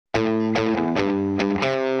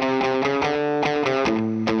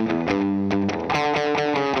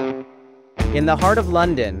In the heart of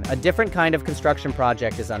London, a different kind of construction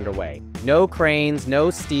project is underway. No cranes, no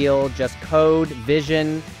steel, just code,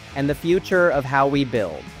 vision, and the future of how we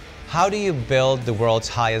build. How do you build the world's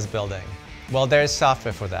highest building? Well, there is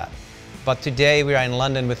software for that. But today we are in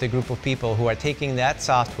London with a group of people who are taking that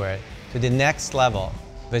software to the next level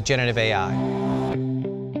with generative AI.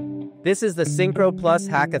 This is the SYNCHRO Plus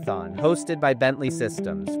hackathon, hosted by Bentley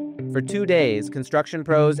Systems. For 2 days, construction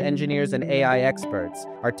pros, engineers, and AI experts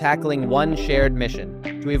are tackling one shared mission: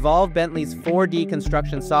 to evolve Bentley's 4D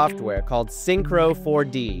construction software called SYNCHRO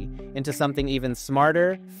 4D into something even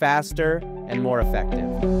smarter, faster, and more effective.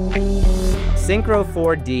 SYNCHRO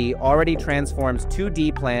 4D already transforms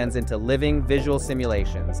 2D plans into living visual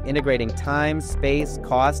simulations, integrating time, space,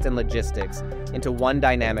 cost, and logistics into one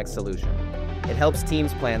dynamic solution. It helps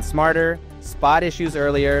teams plan smarter, spot issues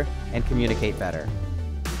earlier, and communicate better.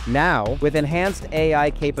 Now, with enhanced AI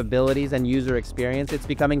capabilities and user experience, it's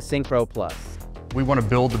becoming SYNCHRO Plus. We want to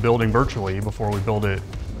build the building virtually before we build it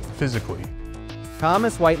physically.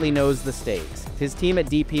 Thomas Whiteley knows the stakes. His team at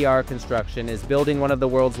DPR Construction is building one of the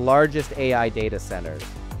world's largest AI data centers.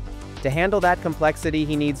 To handle that complexity,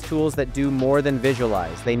 he needs tools that do more than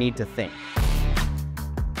visualize. They need to think.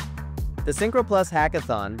 The SYNCHRO Plus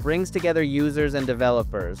hackathon brings together users and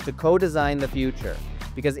developers to co-design the future.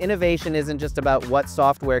 Because innovation isn't just about what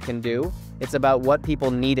software can do, it's about what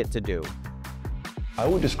people need it to do. I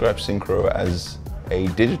would describe SYNCHRO as a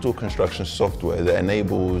digital construction software that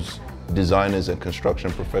enables designers and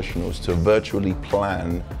construction professionals to virtually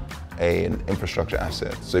plan an infrastructure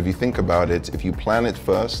asset. So if you think about it, if you plan it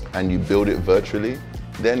first and you build it virtually,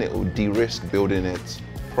 then it will de-risk building it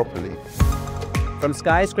properly. From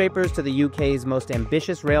skyscrapers to the UK's most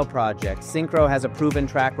ambitious rail project, SYNCHRO has a proven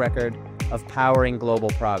track record of powering global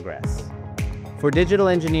progress. For digital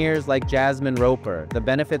engineers like Jasmine Roper, the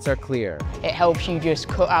benefits are clear. It helps you just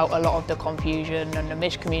cut out a lot of the confusion and the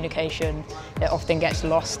miscommunication that often gets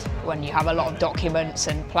lost when you have a lot of documents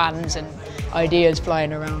and plans and ideas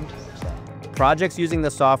flying around. Projects using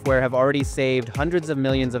the software have already saved hundreds of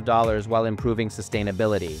millions of dollars while improving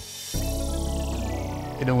sustainability.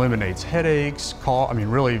 It eliminates headaches,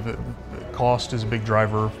 really the cost is a big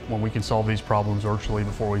driver when we can solve these problems virtually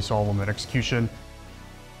before we solve them in execution.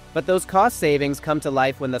 But those cost savings come to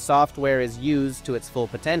life when the software is used to its full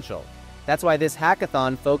potential. That's why this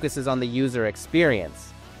hackathon focuses on the user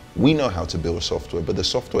experience. We know how to build software, but the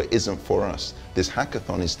software isn't for us. This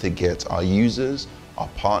hackathon is to get our users, our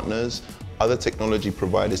partners, other technology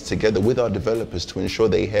providers together with our developers to ensure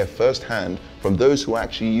they hear firsthand from those who are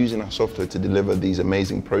actually using our software to deliver these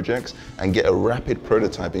amazing projects and get a rapid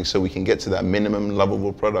prototyping so we can get to that minimum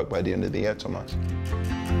lovable product by the end of the year, Thomas.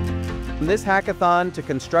 From this hackathon to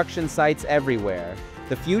construction sites everywhere,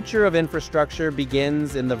 the future of infrastructure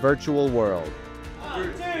begins in the virtual world. 1,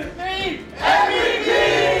 2, 3,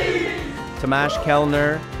 MVP! Tomasz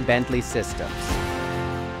Kellner, Bentley Systems.